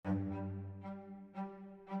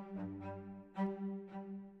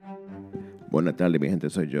Buenas tardes, mi gente.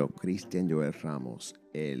 Soy yo, Cristian Joel Ramos,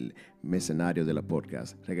 el mercenario de la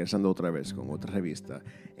podcast, regresando otra vez con otra revista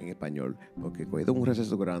en español, porque he cogido un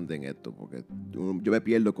receso grande en esto, porque yo me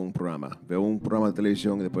pierdo con un programa. Veo un programa de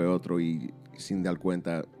televisión y después otro y sin dar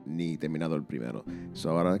cuenta ni terminado el primero.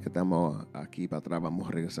 Ahora que estamos aquí para atrás, vamos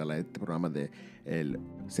a regresar a este programa de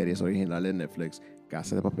series originales de Netflix,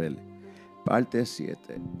 Casa de Papel, parte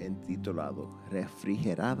 7, intitulado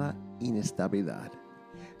Refrigerada Inestabilidad.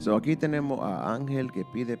 Aquí tenemos a Ángel que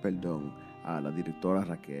pide perdón a la directora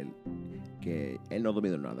Raquel, que él no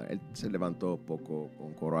dominó nada. Él se levantó poco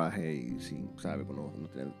con coraje y sin, sabe, no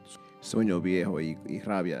tiene sueño viejo y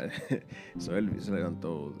rabia. Él se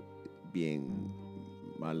levantó bien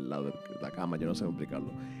mal al lado de la cama, yo no sé cómo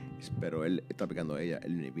explicarlo. Pero él está aplicando a ella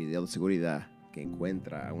el video de seguridad que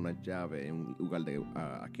encuentra una llave en un lugar de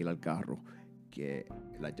aquí al carro, que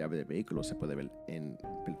la llave del vehículo se puede ver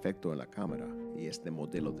perfecto en la cámara y es de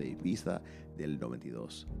modelo de Ibiza del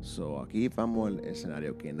 92. Aquí vamos al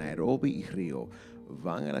escenario que Nairobi y Río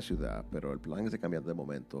van a la ciudad, pero el plan es de cambiar de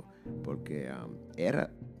momento porque era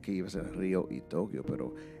que iba a ser Río y Tokio,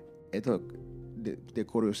 pero esto de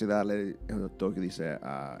curiosidad Tokio dice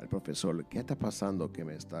al profesor: ¿qué está pasando que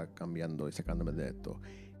me está cambiando y sacándome de esto?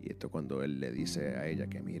 Y esto cuando él le dice a ella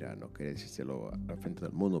que mira, no quiere decírselo al frente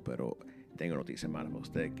del mundo, pero tengo noticias malas para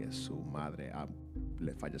usted, que su madre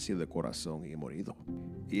le falleció de corazón y ha morido.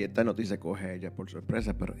 Y esta noticia coge a ella por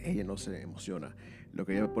sorpresa, pero ella no se emociona. Lo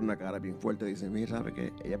que ella pone una cara bien fuerte, dice: mira, sabe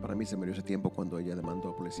que ella para mí se murió ese tiempo cuando ella le mandó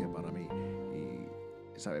a policía para mí.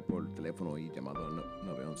 Y sabe, por teléfono y llamado al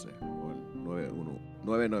 911 o el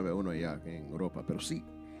 991 ya en Europa. Pero sí,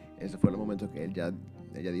 ese fue el momento que ella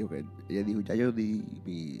dijo ya yo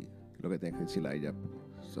di lo que tenía que decirle a ella.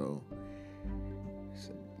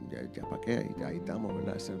 Ya para qué, ya ahí estamos,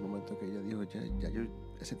 ¿verdad? Ese es el momento que ella dijo,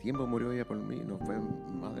 ese tiempo murió ella por mí, no fue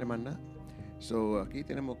madre más nada. Aquí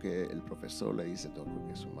tenemos que el profesor le dice todo,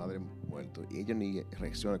 que su madre muerto, y ella ni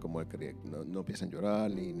reacciona como él quería, no empiezan a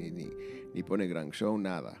llorar, ni pone gran show,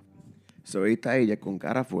 nada. Ahí está ella con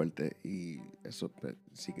cara fuerte y eso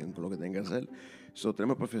siguen con lo que tenga que hacer.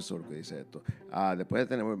 Tenemos el profesor que dice esto. Después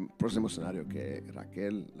tenemos el próximo escenario, que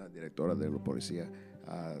Raquel, la directora de los policías,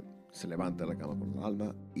 se levanta de la cama con el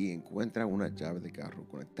alma y encuentra una llave de carro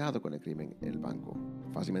conectado con el crimen en el banco.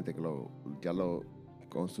 Fácilmente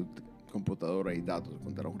con su computadora y datos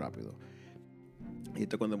contaron rápido. Y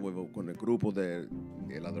esto cuando vuelvo con el grupo de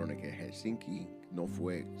ladrones que es Helsinki, no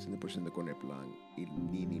fue 100% con el plan y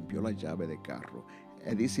ni limpió la llave de carro.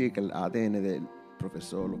 Es decir, que el ADN del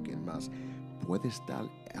profesor o quien más puede estar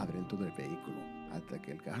adentro del vehículo. Hasta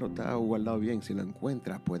que el carro está guardado bien, si lo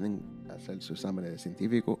encuentra, pueden hacer su examen de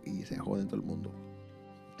científico y se joden todo el mundo.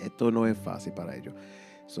 Esto no es fácil para ellos.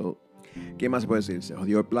 ¿Qué más se puede decir? Se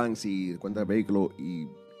jodió el plan si encuentra el vehículo y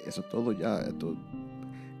eso todo ya. Esto,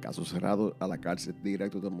 caso cerrado, a la cárcel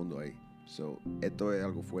directo, todo el mundo ahí. Esto es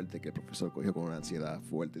algo fuerte que el profesor cogió con una ansiedad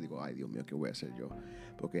fuerte. Digo, ay Dios mío, ¿qué voy a hacer yo?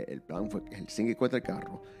 Porque el plan fue que el sin que encuentra el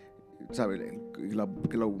carro, ¿sabe?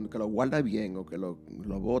 Que lo guarda bien o que lo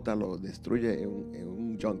bota, lo destruye en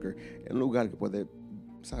un junker, en un lugar que puede,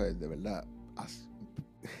 ¿sabe? De verdad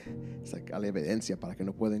sacarle evidencia para que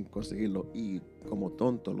no puedan conseguirlo, y como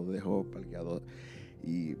tonto lo dejó parqueado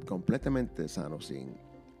y completamente sano, sin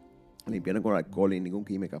limpiar con alcohol y ningún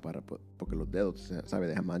química porque los dedos, ¿sabe?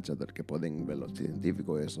 Dejan manchas que pueden ver los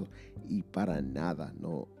científicos eso, y para nada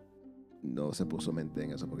no se puso mente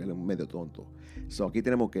en eso porque él es medio tonto. Aquí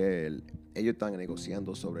tenemos que ellos están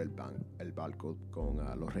negociando sobre el barco con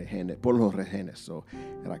los rehenes, por los rehenes.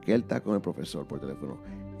 Raquel está con el profesor por teléfono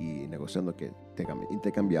y negociando que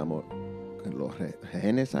intercambiamos los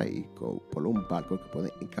rehenes ahí por un barco que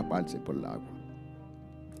puede escaparse por el agua.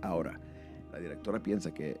 Ahora, la directora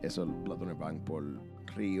piensa que esos ladrones van por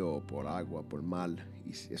río, por agua, por mar,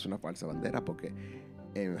 y es una falsa bandera porque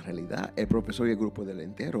en realidad el profesor y el grupo del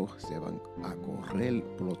entero se van a correr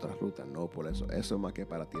por otra ruta, no por eso. Eso es más que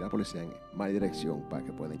para tirar a policía en mala dirección para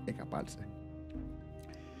que puedan escaparse.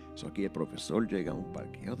 Aquí el profesor llega a un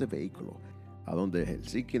parqueo de vehículos a donde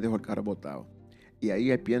Helsinki dejó el carro botado, y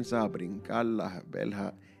ahí él piensa a brincar las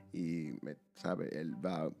verjas y, ¿sabe? Él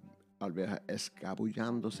va al ver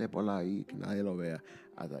escabullándose por ahí, que nadie lo vea,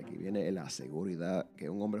 hasta que viene la seguridad, que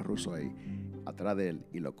es un hombre ruso ahí atrás de él,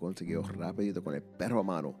 y lo consiguió rapidito con el perro a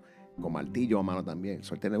mano, con martillo a mano también.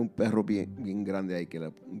 Suele tener un perro bien grande ahí,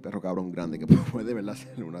 un perro cabrón grande que puede, ¿verdad?,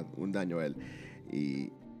 hacer un daño a él,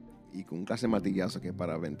 y con un clase de martillazo que es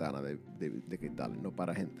para ventanas de cristal, no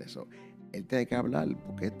para gente. Él tiene que hablar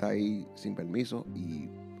porque está ahí sin permiso,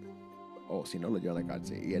 o si no lo lleva a la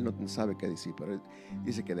cárcel, y él no sabe qué decir, pero él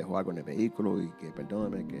dice que dejó algo en el vehículo y que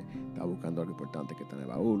perdóname, que está buscando algo importante que está en el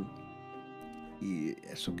baúl. Y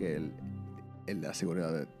eso que la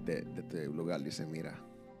seguridad de este lugar dice, mira,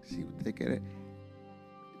 si usted quiere,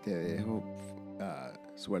 te dejo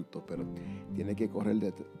suelto, pero tiene que correr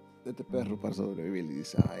de este perro para sobrevivir. Y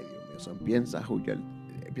dice, ay Dios mío, eso empieza a huyar,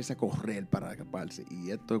 empieza a correr para escaparse. Y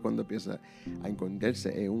esto es cuando empieza a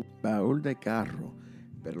esconderse en un baúl de carro,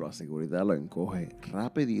 pero la seguridad lo encoge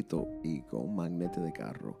rapidito y con un magnete de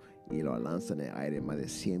carro y lo lanza en el aire más de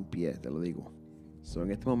 100 pies, te lo digo.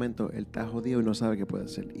 En este momento él está jodido y no sabe qué puede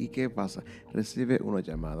hacer. ¿Y qué pasa? Recibe una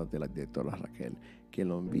llamada de la directora Raquel, que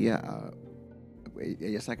lo envía a...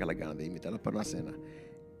 Ella saca la gana de invitarlo para una cena.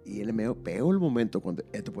 Y él me peor momento cuando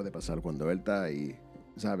esto puede pasar, cuando él está ahí,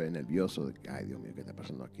 ¿sabe? Nervioso, de, ay Dios mío, ¿qué está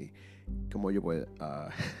pasando aquí? ¿Cómo yo puedo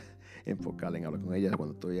enfocarle en hablar con ella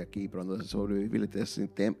cuando estoy aquí probando de sobrevivir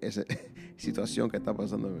esa situación que está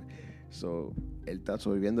pasando? Él está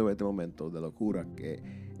sobreviviendo en este momento de locura que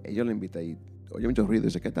ella lo invita y oye mucho ruido y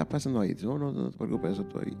dice, ¿qué está pasando ahí? Dice, no te preocupes, eso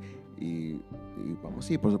estoy. Y vamos,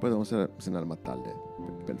 sí, por supuesto, vamos a cenar más tarde.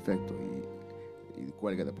 Perfecto. Y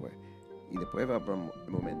cuelga después. Y después va para el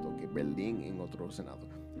momento que Berlín en otro senado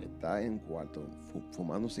está en cuarto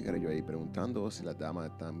fumando un cigarrillo ahí, preguntando si las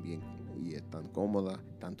damas están bien y están cómodas,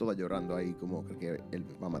 están todas llorando ahí como cree que él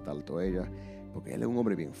va a matar a toda ella, porque él es un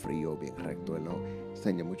hombre bien frío, bien recto, él no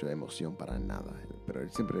enseña mucha emoción para nada, pero él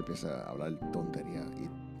siempre empieza a hablar tontería y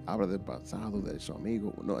habla del pasado, de su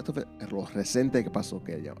amigo. No, esto fue lo reciente que pasó,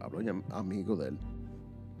 que ella habló ya amigo de él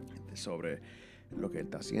sobre lo que él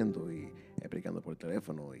está haciendo y explicando por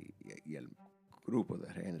teléfono y el grupo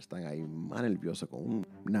de rehenes están ahí más nerviosos con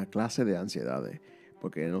una clase de ansiedades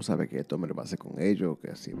porque él no sabe qué esto me va a hacer con ellos,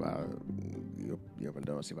 que si va,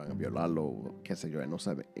 perdón, si van a violarlo, qué sé yo, él no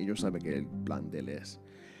sabe, ellos saben que el plan de él es.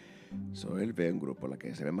 Él ve un grupo, la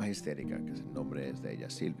que se ve más histérica, que el nombre es de ella,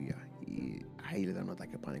 Silvia, y ahí le da un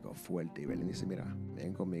ataque de pánico fuerte y Belén dice, mira,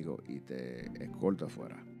 ven conmigo y te escolto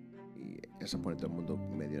afuera. Y eso pone a todo el mundo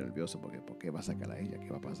medio nervioso porque ¿por qué va a sacar a ella? ¿Qué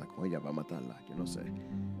va a pasar con ella? ¿Va a matarla? Yo no sé.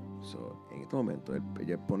 En este momento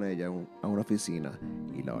ella pone a ella a una oficina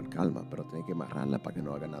y la calma, pero tiene que amarrarla para que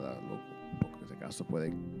no haga nada loco, porque en ese caso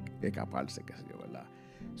puede escaparse, qué sé yo, ¿verdad?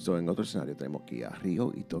 En otro escenario tenemos aquí a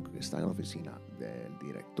Río y Toco, que están en la oficina del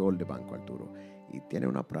director de Banco Arturo y tiene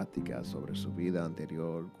una práctica sobre su vida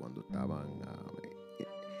anterior cuando estaban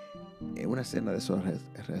en una escena de eso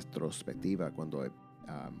retrospectiva cuando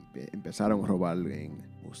empezaron a robar en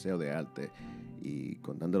Museo de Arte y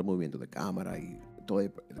contando el movimiento de cámara y toda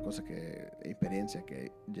la cosa experiencia que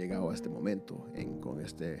he llegado a este momento con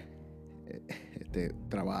este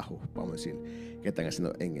trabajo, vamos a decir, que están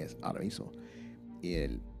haciendo ahora mismo. Y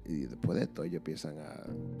después de esto ellos empiezan a,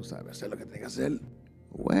 tú sabes, hacer lo que tienen que hacer.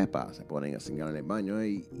 Huepa, se ponen a cingar en el baño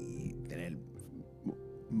y tener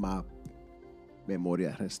más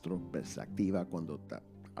memoria retrospectiva cuando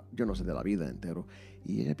yo no sé de la vida entero.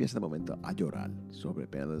 Y ella empieza de momento a llorar sobre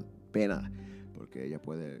pena porque ella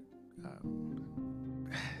puede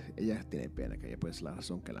ella tiene pena que ella puede ser la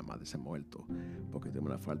razón que la madre se ha muerto porque tiene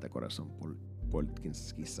una falta de corazón por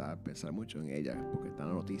quizá pensar mucho en ella porque está en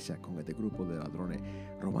la noticia con este grupo de ladrones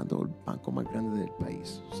robando el banco más grande del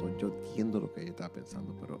país. Yo entiendo lo que ella está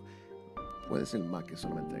pensando, pero puede ser más que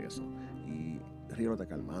solamente eso. Y Río está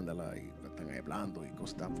calmándola y están hablando y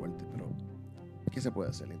cosas tan fuertes, pero ¿qué se puede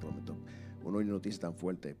hacer en este momento? Uno oye noticias tan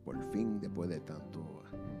fuertes, por fin, después de tanto,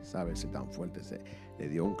 ¿sabes? Tan fuerte, le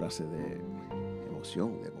dio un clase de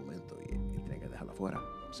emoción de momento y tiene que dejarla fuera.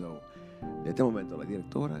 De este momento, la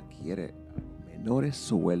directora quiere menores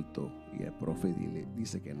sueltos y el profe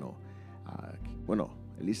dice que no. Bueno,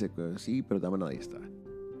 él dice que sí, pero dame una lista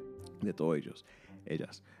de todos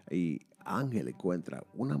ellas. Y Ángel encuentra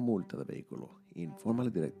una multa de vehículo, informa a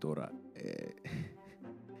la directora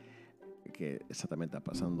que exactamente está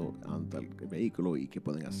pasando ante el vehículo y qué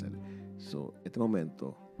pueden hacer. En este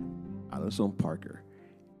momento, Alison Parker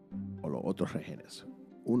o los otros rehenes,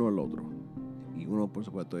 uno al otro, y uno por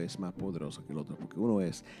supuesto es más poderoso que el otro porque uno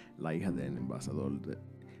es la hija del embajador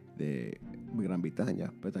de Gran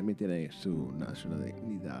Bretaña, pero también tiene su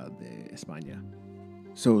nacionalidad de España.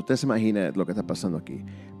 Usted se imagina lo que está pasando aquí.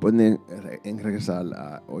 Pueden regresar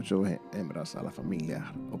a 8 hembras a la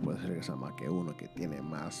familia o puede regresar más que uno que tiene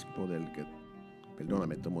más poder que,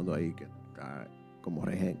 perdóname, todo el mundo ahí que está como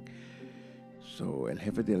regen. El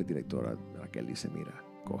jefe de la directora, Raquel, dice, mira,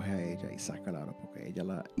 coge a ella y sácala porque ella es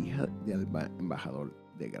la hija del embajador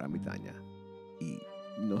de Gran Bretaña. Y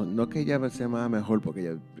no que ella sea más mejor porque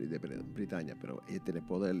ella es de Bretaña, pero ella tiene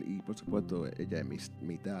poder y por supuesto ella es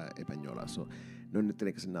mitad española. No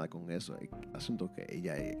tiene que hacer nada con eso. El asunto es que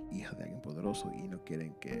ella es hija de alguien poderoso y no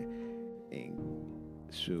quieren que en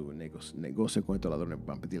su negocio con estos ladrones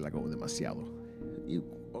van a pedirla como demasiado. y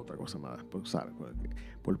otra cosa más, pues, ¿sabe?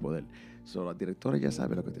 Por poder. So, la directora ya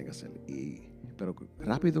sabe lo que tiene que hacer. Pero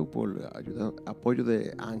rápido, por apoyo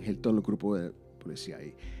de Ángel, todo el grupo de policía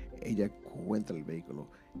ahí, ella encuentra el vehículo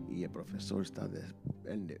y el profesor está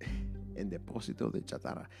en depósito de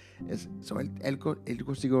chatarra. Él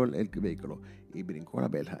consiguió el vehículo y brincó a la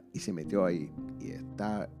verja y se metió ahí y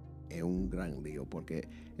está en un gran lío porque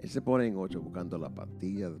él se pone en 8 buscando la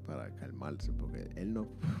pastilla para calmarse porque él no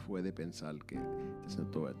puede pensar que está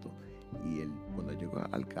haciendo todo esto. Y él, cuando llegó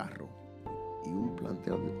al carro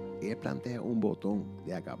y él plantea un botón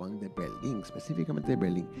de Agabán de Berlín, específicamente de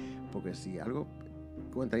Berlín, porque si algo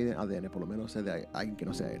cuenta ahí de ADN, por lo menos es de alguien que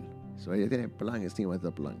no sea él. So, ella tiene plan encima de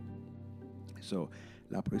este plan. So,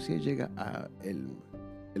 la policía llega a el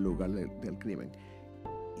lugar del crimen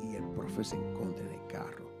y el profe se encuentra en el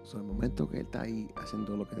carro. So, el momento que él está ahí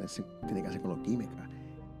haciendo lo que tiene que hacer con la química,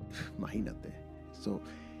 imagínate. So,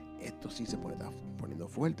 esto sí se está poniendo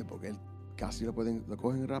fuerte porque él casi lo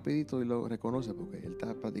cogen rapidito y lo reconoce porque él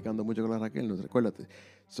está practicando mucho con la Raquel, no recuérdate.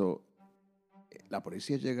 So, la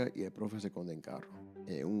policía llega y el profe se esconde en carro.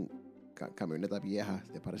 Un camioneta vieja,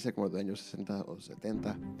 te parece como de los años 60 o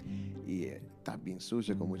 70, y está bien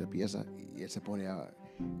sucio con muchas piezas, y él se pone a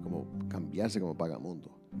como cambiarse como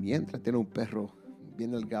vagamundo. Mientras tiene un perro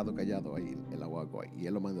bien delgado callado ahí en la guagua, y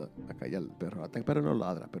él lo manda a callar el perro. Hasta el perro no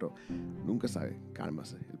ladra, pero nunca sabe,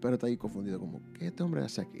 cálmase. El perro está ahí confundido como, ¿qué este hombre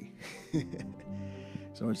hace aquí?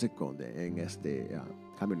 So, él se esconde en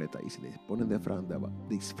camioneta y se le pone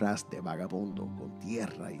disfraz de vagabundo con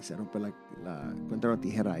tierra y se rompe encuentra una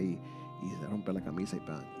tijera ahí y se rompe la camisa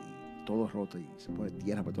y todo roto y se pone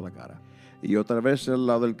tierra por toda la cara. Y otra vez al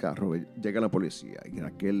lado del carro llega la policía y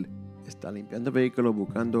Raquel está limpiando el vehículo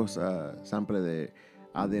buscando sample de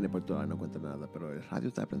ADN por todo lado, no encuentra nada, pero el radio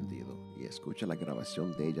está prendido y escucha la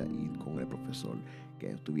grabación de ella y con el profesor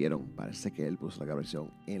que tuvieron. Parece que él puso la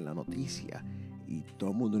grabación en la noticia y todo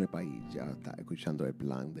el mundo en el país ya está escuchando el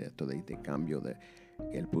plan de esto de intercambio de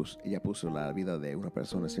que ella puso la vida de una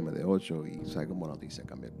persona encima de 8 y sabe como noticia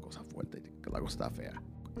cambia cosas fuertes, que la cosa está fea,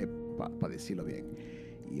 para decirlo bien.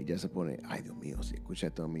 Y ella se pone, ay Dios mío, si escucha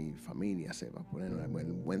esto a mi familia se va a poner una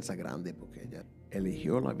vergüenza grande porque ella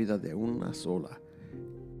eligió la vida de una sola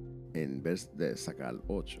en vez de sacar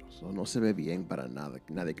 8. So, no se ve bien para nada,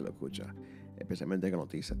 nadie que lo escucha, especialmente que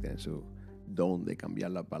noticias tienen su don de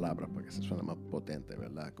cambiar las palabras para que se suene más potente,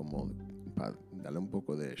 ¿verdad? Como para darle un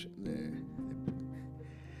poco de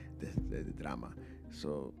drama.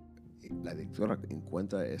 So, la directora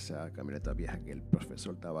encuentra esa camioneta vieja que el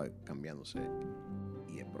profesor estaba cambiándose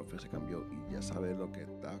y el profesor se cambió y ya sabe lo que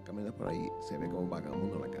está caminando por ahí, se ve como un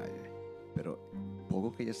vagabundo en la calle. Pero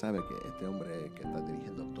poco que ella sabe que este hombre es el que está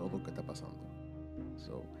dirigiendo todo lo que está pasando.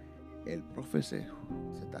 So, el profe se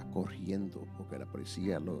está corriendo porque la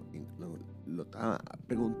policía lo está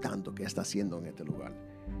preguntando qué está haciendo en este lugar.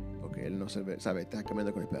 Porque él no sabe, está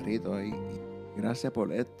caminando con el perrito ahí. Y gracias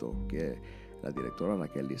por esto que la directora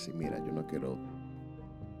Raquel dice, mira, yo no quiero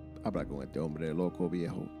hablar con este hombre loco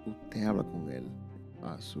viejo. Usted habla con él,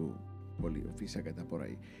 a su oficial que está por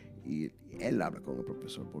ahí. Y él habla con el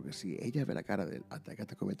profesor, porque si ella ve la cara de él, hasta que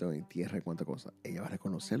está convirtiendo en tierra y cuánta cosa, ella va a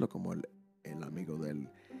reconocerlo como el amigo de él,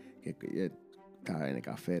 que está en el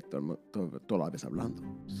café toda la vez hablando.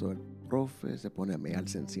 So, el profe se pone a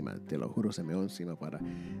mearse encima, te lo juro, se meó encima para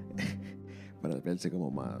verse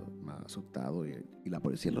como más asustado. Y la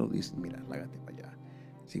policía lo dice, mira, lágate para allá,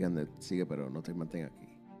 sigue, pero no te mantenga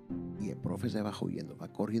aquí. Y el profe se va huyendo, va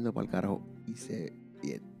corriendo para el carajo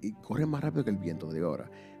y corre más rápido que el viento, digo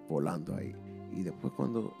ahora, volando ahí. Y después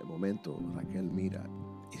cuando el momento Raquel mira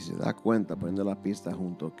y se da cuenta poniendo la pista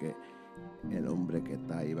junto que el hombre que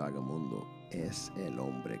está ahí vagamundo es el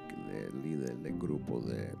hombre del líder del grupo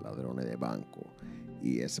de ladrones de banco.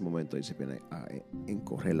 Y en ese momento ella se viene a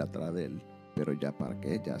correr atrás de él, pero ya para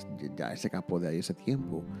qué, ya se escapó de ahí ese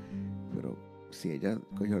tiempo. Pero si ella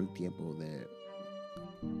cogió el tiempo de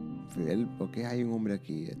ver por qué hay un hombre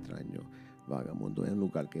aquí extraño vagamundo en un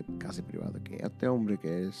lugar que es casi privado, que este hombre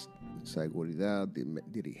que es seguridad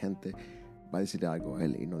dirigente va a decir algo a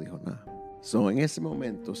él y no dijo nada. So, en ese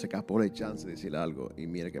momento se escapó la chance de decir algo y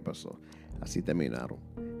mire qué pasó. Así terminaron.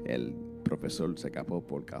 El profesor se escapó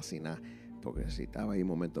por casi nada, porque si estaba ahí un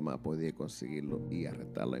momento más podía conseguirlo y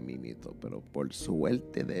arrestarlo en mimito, pero por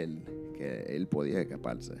suerte de él que él podía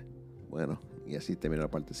escaparse. Bueno, y así terminó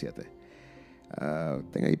la parte 7.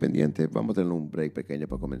 Tenga ahí pendiente, vamos a tener un break pequeño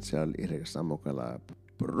para comenzar y regresamos con la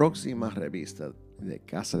próxima revista de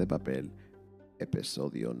Casa de Papel,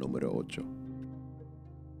 episodio número 8.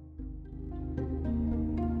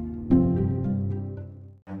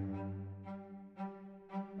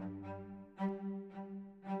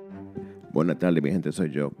 Buenas tardes, mi gente. Soy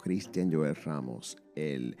yo, Cristian Joel Ramos,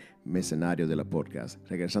 el mercenario de la podcast,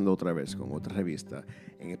 regresando otra vez con otra revista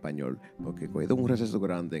en español, porque he cogido un receso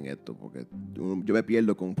grande en esto, porque yo me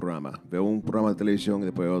pierdo con un programa. Veo un programa de televisión y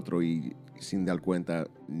después otro y sin dar cuenta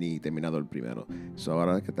ni terminado el primero.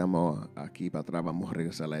 Ahora que estamos aquí para atrás, vamos a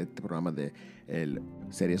regresar a este programa de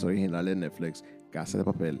series originales de Netflix, Casa de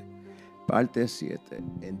Papel, parte 7,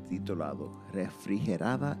 intitulado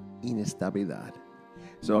Refrigerada Inestabilidad.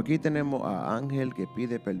 Aquí tenemos a Ángel que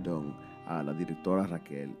pide perdón a la directora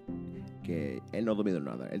Raquel, que él no ha dormido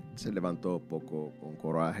nada. Él se levantó poco con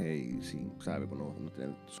coraje y sin, sabe, no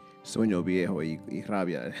tiene sueño viejo y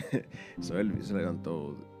rabia. Él se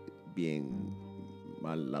levantó bien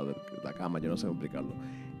mal al lado de la cama, yo no sé cómo explicarlo.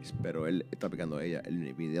 Pero él está aplicando a ella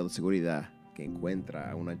el video de seguridad que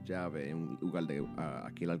encuentra una llave en un lugar de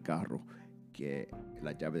alquilar el carro, que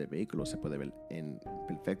la llave del vehículo se puede ver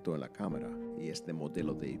perfecto en la cámara y es de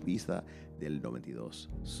modelo de Ibiza del 92.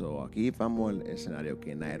 Aquí vamos al escenario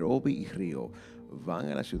que Nairobi y Río van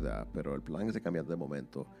a la ciudad, pero el plan es de cambiar de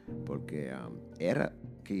momento porque era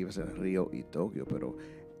que iba a ser Río y Tokio, pero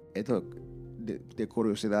esto de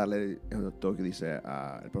curiosidad Tokio dice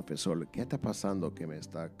al profesor: ¿qué está pasando que me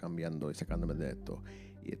está cambiando y sacándome de esto?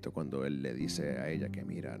 Y esto cuando él le dice a ella que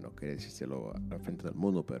mira, no quiere decírselo al frente del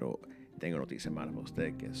mundo, pero tengo noticias malas para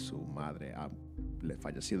usted, que su madre le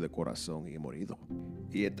fallecido de corazón y morido.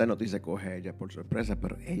 Y esta noticia coge a ella por sorpresa,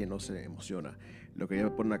 pero ella no se emociona. Lo que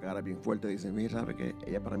ella pone una cara bien fuerte, dice: mira, ¿sabe qué?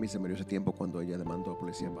 Ella para mí se murió ese tiempo cuando ella demandó a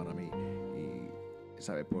policía para mí. Y,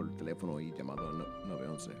 ¿sabe? Por teléfono y llamado al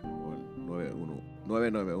 911 o el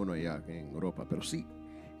 991 ya en Europa. Pero sí,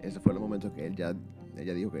 ese fue el momento que ella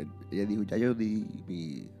dijo, ya yo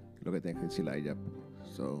di lo que tenía que decirle a ella.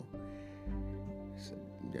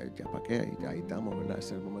 Ya para qué, ya ahí estamos, ¿verdad?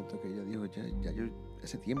 Ese es el momento que ella dijo,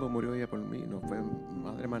 ese tiempo murió ella por mí, no fue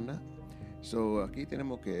madre más nada. Aquí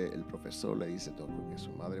tenemos que el profesor le dice todo que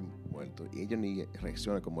su madre muerto y ella ni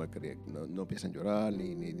reacciona como él quería, no empieza a llorar,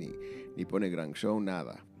 ni pone gran show,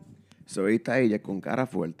 nada. Ahí está ella con cara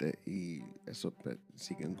fuerte y eso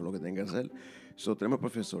siguen con lo que tenga que hacer. Tenemos el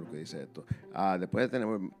profesor que dice esto. Después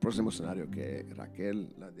tenemos el próximo escenario que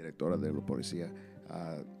Raquel, la directora de los policías,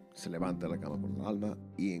 se levanta de la cama con el alma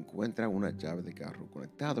y encuentra una llave de carro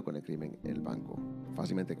conectado con el crimen en el banco.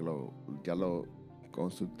 Fácilmente que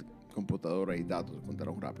con su computadora y datos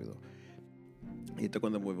encontraron rápido. Y esto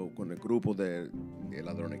cuando vuelvo con el grupo de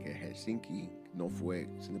ladrones que Helsinki no fue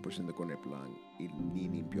 100% con el plan y ni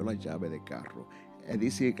limpió la llave de carro. Es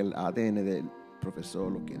decir, que el ADN del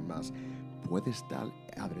profesor o quien más puede estar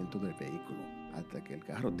adentro del vehículo hasta que el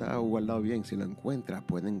carro está guardado bien. Si lo encuentra,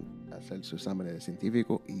 pueden hacer su examen de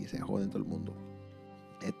científico y se joden todo el mundo.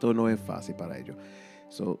 Esto no es fácil para ellos.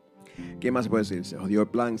 ¿Qué más se puede decir? Se jodió el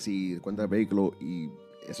plan si encuentra el vehículo y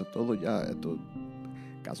eso todo ya.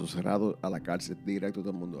 Caso cerrado, a la cárcel directo,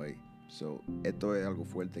 todo el mundo ahí. Esto es algo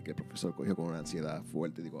fuerte que el profesor cogió con una ansiedad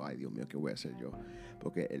fuerte. Digo, ay Dios mío, ¿qué voy a hacer yo?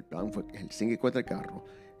 Porque el plan fue que Helsinki encuentra el carro,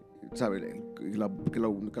 ¿sabe? Que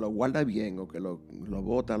lo guarda bien o que lo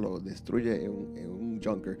bota, lo destruye en un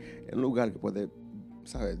junker, en un lugar que puede,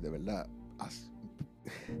 ¿sabe? De verdad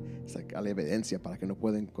sacarle evidencia para que no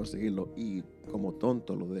puedan conseguirlo, y como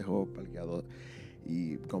tonto lo dejó parqueado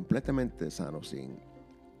y completamente sano, sin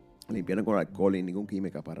limpiaron con alcohol y ningún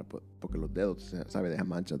química porque los dedos, ¿sabe? Dejan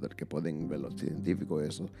manchas que pueden ver los científicos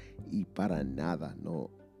eso, y para nada no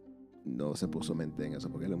se puso mente en eso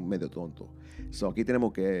porque él es medio tonto. Aquí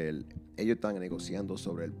tenemos que ellos están negociando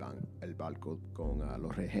sobre el barco con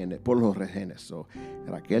los rehenes, por los rehenes.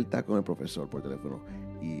 Raquel está con el profesor por teléfono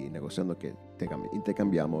y negociando que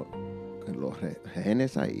intercambiamos los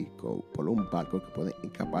rehenes ahí por un barco que puede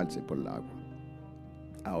escaparse por el agua.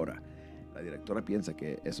 Ahora, la directora piensa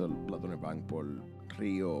que esos ladrones van por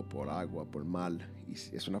río, por agua, por mar, y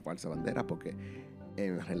es una falsa bandera porque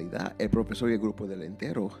en realidad el profesor y el grupo del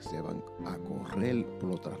entero se van a correr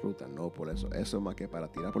por otra ruta, no por eso. Eso es más que para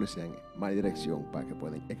tirar a policía en mala dirección para que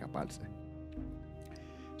puedan escaparse.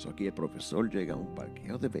 Aquí el profesor llega a un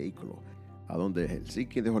parqueo de vehículos a donde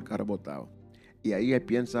Helsinki dejó el carro botado, y ahí él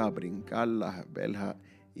piensa brincar las verjas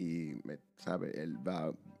y, ¿sabe? Él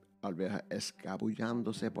va al ver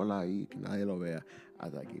escabullándose por ahí, que nadie lo vea,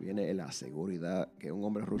 hasta que viene la seguridad, que es un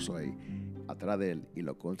hombre ruso ahí, atrás de él, y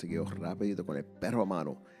lo consiguió rapidito con el perro a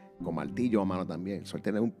mano, con martillo a mano también. Suele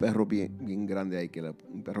tener un perro bien grande ahí,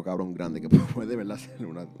 un perro cabrón grande que puede verle hacer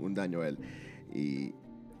un daño a él, y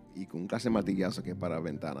con un clase de martillazo que es para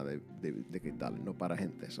ventanas de cristal, no para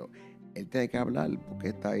gente. Él tiene que hablar porque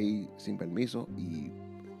está ahí sin permiso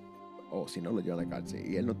o si no lo lleva a la cárcel,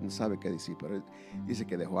 y él no sabe qué decir, pero él dice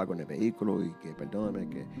que dejó algo en el vehículo y que perdóname,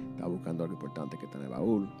 que estaba buscando algo importante que está en el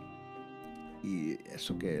baúl. Y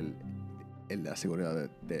eso que la seguridad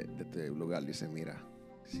de este lugar dice, mira,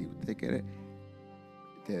 si usted quiere,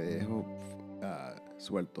 te dejo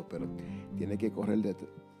suelto, pero tiene que correr de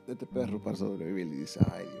este perro para sobrevivir. Y dice,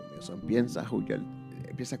 ay, Dios mío, empieza a huyar,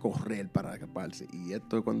 empieza a correr para escaparse. Y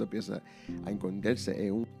esto es cuando empieza a esconderse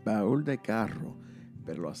en un baúl de carro,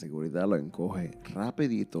 pero la seguridad lo encoge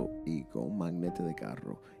rapidito y con un magnete de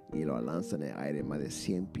carro y lo lanza en el aire más de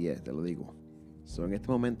 100 pies, te lo digo. En este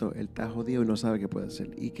momento él está jodido y no sabe qué puede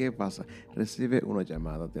hacer. ¿Y qué pasa? Recibe una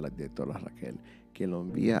llamada de la directora Raquel, que lo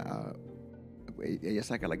envía a... Ella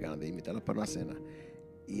saca la gana de invitarlo para una cena.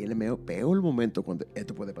 Y él me peor el momento cuando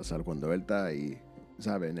esto puede pasar, cuando él está ahí,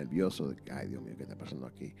 ¿sabe? Nervioso, de, ay Dios mío, ¿qué está pasando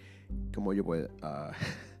aquí? ¿Cómo yo puedo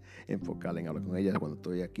enfocar en hablar con ella cuando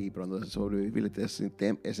estoy aquí, tratando de sobrevivir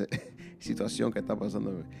esa situación que está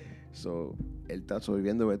pasando? Él está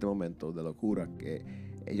sobreviviendo en este momento de locura que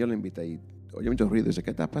ella lo invita y oye mucho ruido y dice,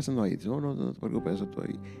 ¿qué está pasando ahí? Dice, no te preocupes, eso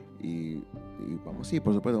estoy. Y vamos, sí,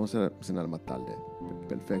 por supuesto, vamos a cenar más tarde.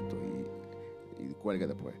 Perfecto. Y cuelga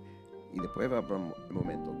después. Y después va para el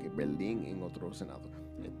momento que Berlín, en otro senado,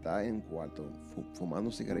 está en cuarto fumando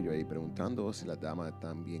un cigarrillo ahí, preguntando si las damas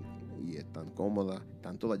están bien y están cómodas.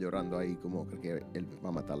 Están todas llorando ahí, como creo que él va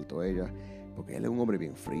a matar a toda ella. Porque él es un hombre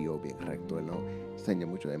bien frío, bien recto. Él no enseña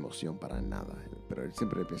mucho de emoción para nada. Pero él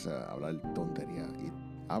siempre empieza a hablar tontería y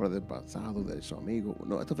habla del pasado, de su amigo.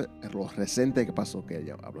 No, esto fue lo reciente que pasó, que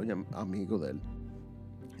ella habló ya amigo de él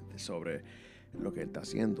sobre lo que él está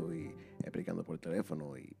haciendo y explicando por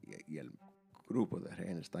teléfono y el grupo de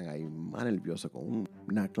rehenes están ahí más nerviosos con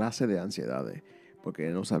una clase de ansiedades porque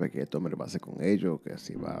él no sabe qué hombre va a hacer con ellos, que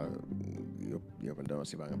si va, perdón,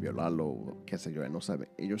 si van a violarlo o qué sé yo, él no sabe,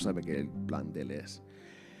 ellos saben que el plan de él es.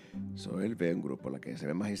 Él ve un grupo, la que se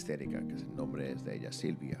ve más histérica, que el nombre es de ella,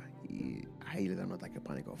 Silvia, y ahí le da un ataque de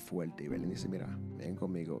pánico fuerte y Belén dice, mira, ven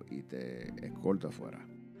conmigo y te escolto afuera.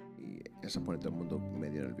 Y eso pone a todo el mundo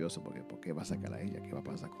medio nervioso porque ¿por qué va a sacar a ella? ¿Qué va a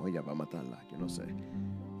pasar con ella? ¿Va a matarla? Yo no sé.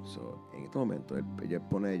 En este momento ella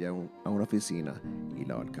pone a ella a una oficina y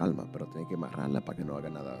la calma, pero tiene que amarrarla para que no haga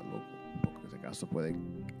nada loco, porque en ese caso puede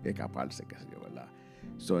escaparse, qué sé yo, ¿verdad?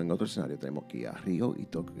 En otro escenario tenemos aquí a Río y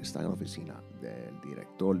Toco, que están en la oficina del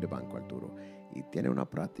director de Banco Arturo y tiene una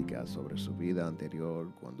práctica sobre su vida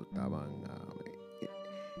anterior cuando estaban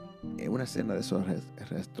en una escena de eso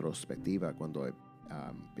retrospectiva cuando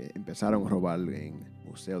empezaron a robar en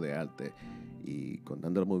Museo de Arte y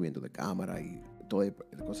contando el movimiento de cámara y todas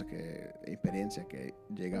las cosas experiencia que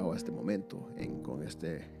he llegado a este momento con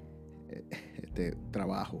este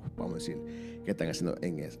trabajo, vamos a decir, que están haciendo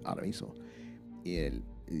ahora mismo. Y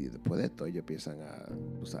después de esto ellos empiezan a,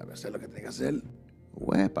 tú sabes, hacer lo que tienen que hacer.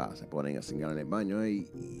 Huepa, se ponen a cingar en el baño y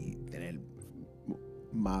tener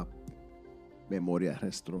más memoria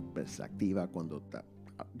retrospectiva cuando está,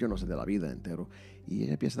 yo no sé, de la vida entero. Y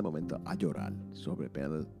ella empieza de momento a llorar sobre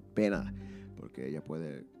pena porque ella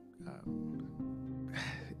puede...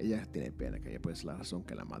 ella tiene pena, que ella puede ser la razón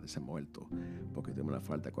que la madre se ha muerto, porque tiene una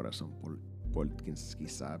falta de corazón por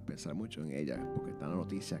quizá pensar mucho en ella, porque está en la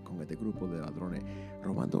noticia con este grupo de ladrones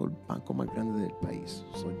robando el banco más grande del país.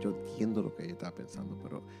 Yo entiendo lo que ella está pensando,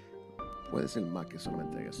 pero puede ser más que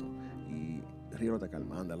solamente eso. Y Río está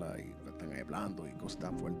calmándola y están hablando y cosas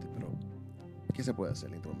tan fuertes, pero ¿qué se puede hacer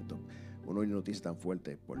en este momento? Uno oye noticias tan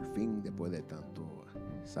fuertes, por fin, después de tanto,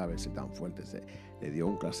 ¿sabes? Ser tan fuerte, le dio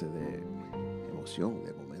un clase de emoción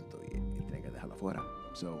de momento y tienen que dejarla fuera.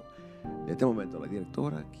 En este momento la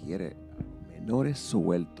directora quiere menores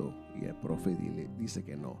sueltos y el profe dice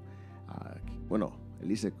que no. Bueno, él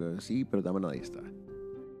dice que sí, pero dame una lista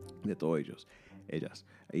de todos ellas.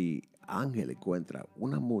 Y Ángel encuentra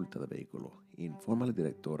una multa de vehículo e informa a la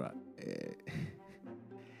directora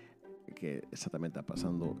que exactamente está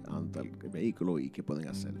pasando ante el vehículo y qué pueden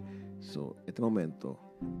hacer. En este momento,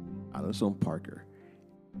 Alison Parker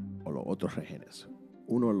o los otros rehenes,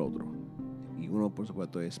 uno al otro, y uno por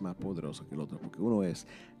supuesto es más poderoso que el otro porque uno es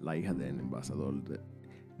la hija del embajador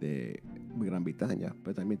de Gran Bretaña,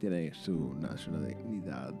 pero también tiene su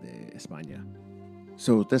nacionalidad de España.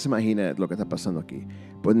 Usted se imagina lo que está pasando aquí.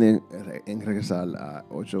 Pueden regresar a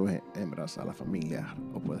 8 hembras a la familia,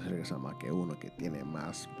 o puede regresar más que uno que tiene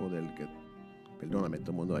más poder que, perdóname,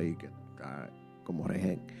 todo el mundo ahí que está como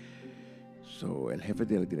regen. El jefe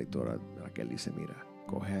de la directora, Raquel, dice, mira,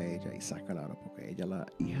 coge a ella y sácala ahora, porque ella es la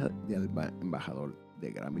hija del embajador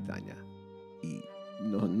de Gran Bretaña. Y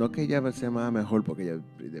no que ella sea más mejor porque ella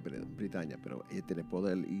es de Bretaña, pero ella tiene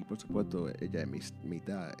poder y por supuesto ella es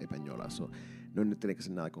mitad española. No tiene que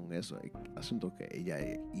hacer nada con eso. El asunto es que ella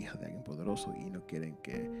es hija de alguien poderoso y no quieren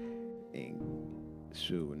que en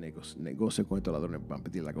su negocio con estos ladrones van a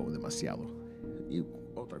pedirla como demasiado. y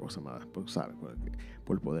otra cosa más, pues, ¿sabe?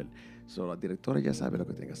 Por poder. So, la directora ya sabe lo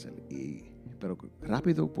que tiene que hacer. Pero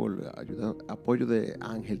rápido, por apoyo de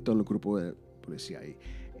Ángel, todo el grupo de policía ahí,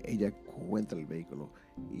 ella encuentra el vehículo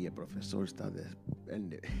y el profesor está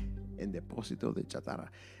en depósito de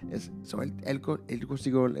chatarra. Él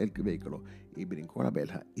consiguió el vehículo y brincó a la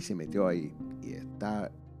verja y se metió ahí y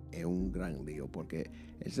está en un gran lío porque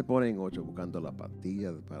él se pone en 8 buscando la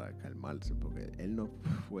pastilla para calmarse porque él no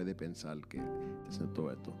puede pensar que está haciendo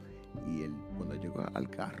todo esto. Y él, cuando llegó al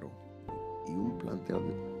carro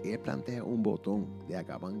y él plantea un botón de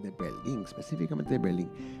Agabán de Berlín, específicamente de Berlín,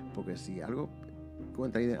 porque si algo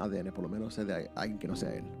cuenta ahí de ADN, por lo menos es de alguien que no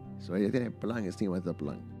sea él. So, ella tiene plan encima de este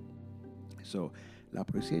plan. So, la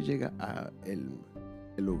policía llega a el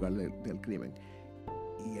lugar del crimen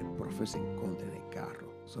y el profe se encuentra en el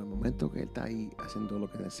carro. So, el momento que él está ahí haciendo lo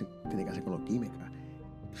que tiene que hacer con la química,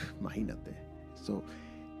 imagínate. So,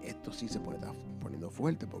 esto sí se está poniendo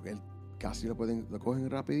fuerte porque él casi lo cogen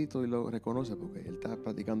rapidito y lo reconoce porque él está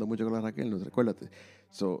practicando mucho con la Raquel, no recuérdate.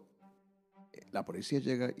 So, la policía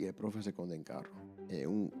llega y el profe se esconde en carro.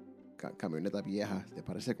 Un camioneta vieja, te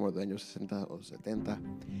parece como de los años 60 o 70,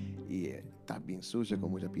 y está bien sucio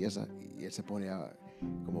con muchas piezas, y él se pone a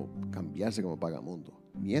como cambiarse como vagamundo.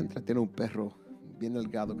 Mientras tiene un perro bien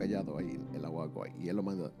delgado callado ahí en la guagua, y él lo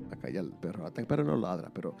manda a callar al perro. Hasta el perro no ladra,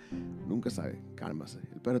 pero nunca sabe, cálmase.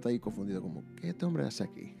 El perro está ahí confundido como, ¿qué este hombre hace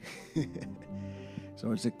aquí?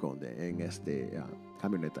 So, él se esconde en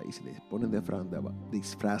camioneta y se le ponen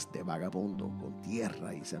disfraz de vagabundo con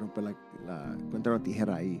tierra y se rompe encuentra una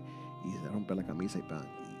tijera ahí y se rompe la camisa y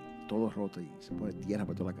todo roto y se pone tierra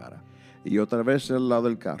por toda la cara. Y otra vez al lado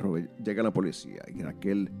del carro llega la policía y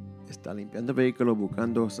Raquel está limpiando el vehículo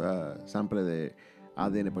buscando sample de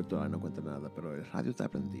ADN por todo lado, no encuentra nada, pero el radio está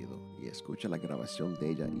prendido y escucha la grabación de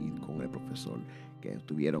ella y con el profesor que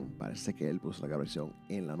tuvieron. Parece que él puso la grabación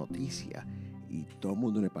en la noticia y todo el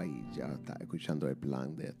mundo en el país ya está escuchando el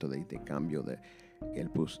plan de esto de intercambio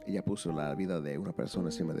ella puso la vida de una persona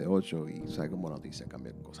encima de 8 y sabe cómo la noticia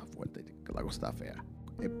cambia cosas fuertes, que la cosa está fea,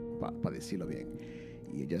 para decirlo bien.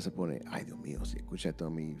 Y ella se pone, ay Dios mío, si escucha esto a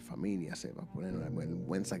mi familia se va a poner una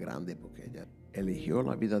vergüenza grande porque ella eligió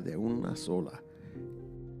la vida de una sola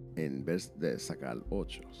en vez de sacar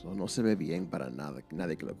 8. So, no se ve bien para nada,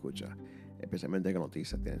 nadie que lo escucha, especialmente que la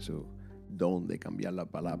noticia tiene su don de cambiar las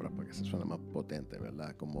palabras para que se suene más potente,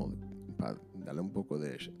 ¿verdad? Como para darle un poco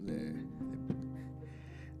de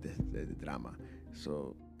drama.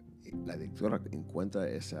 So, la directora encuentra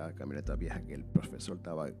esa camioneta vieja que el profesor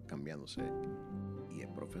estaba cambiándose y el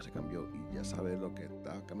profesor se cambió y ya sabe lo que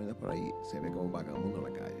está caminando por ahí, se ve como vagabundo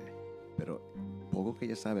en la calle, pero poco que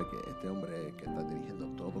ella sabe que este hombre que está dirigiendo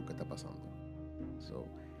todo lo que está pasando. So,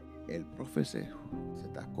 el profesor se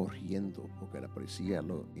está corriendo porque la policía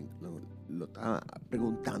lo está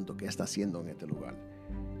preguntando qué está haciendo en este lugar,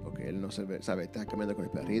 porque él no sabe, está caminando con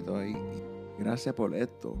el perrito ahí. Y gracias por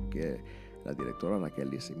esto que la directora Raquel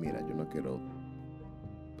dice, mira, yo no quiero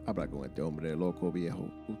hablar con este hombre loco viejo,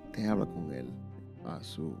 usted habla con él, a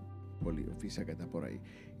su oficial que está por ahí,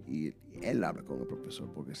 y él habla con el profesor,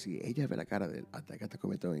 porque si ella ve la cara de él hasta que está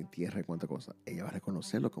convertido en tierra y cuánta cosa, ella va a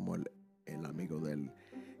reconocerlo como el amigo de él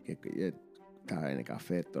que está en el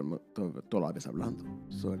café toda la vez hablando.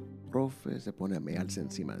 So, el profe se pone a mearse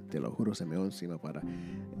encima, te lo juro, se meó encima para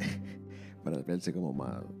verse como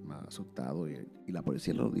más asustado, y la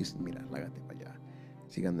policía lo dice, mira, lágate para allá,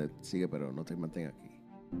 sigue, pero no te mantenga aquí.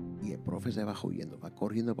 Y el profe se va huyendo, va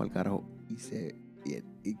corriendo para el carajo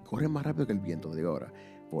y corre más rápido que el viento de ahora,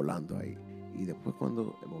 volando ahí. Y después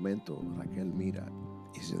cuando el momento Raquel mira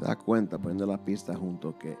y se da cuenta poniendo la pista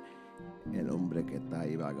junto que el hombre que está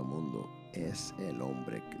ahí vagamundo es el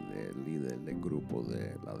hombre del líder del grupo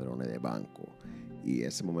de ladrones de banco, y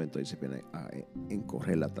ese momento ella se viene a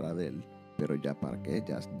correr atrás de él, pero ya para qué,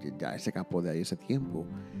 ya él se escapó de ahí ese tiempo,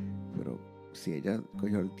 pero si ella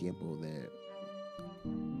cogió el tiempo de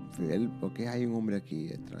ver por qué hay un hombre aquí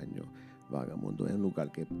extraño vagamundo en un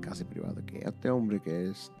lugar que es casi privado, que este hombre que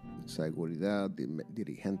es seguridad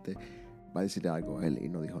dirigente va a decirle algo a él, y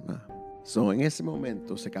no dijo nada. So, en ese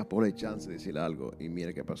momento se escapó la chance de decir algo y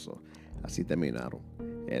mira qué pasó. Así terminaron.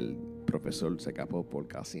 El profesor se escapó por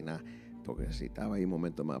casi nada, porque si estaba ahí un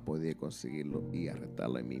momento más podía conseguirlo y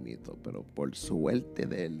arrestarlo en mimito, pero por suerte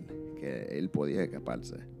de él que él podía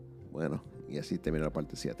escaparse. Bueno, y así terminó la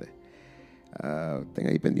parte 7. Tenga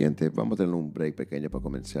ahí pendiente, vamos a tener un break pequeño para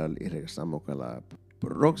comenzar y regresamos con la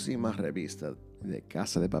próxima revista de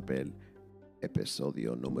Casa de Papel,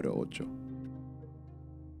 episodio número 8.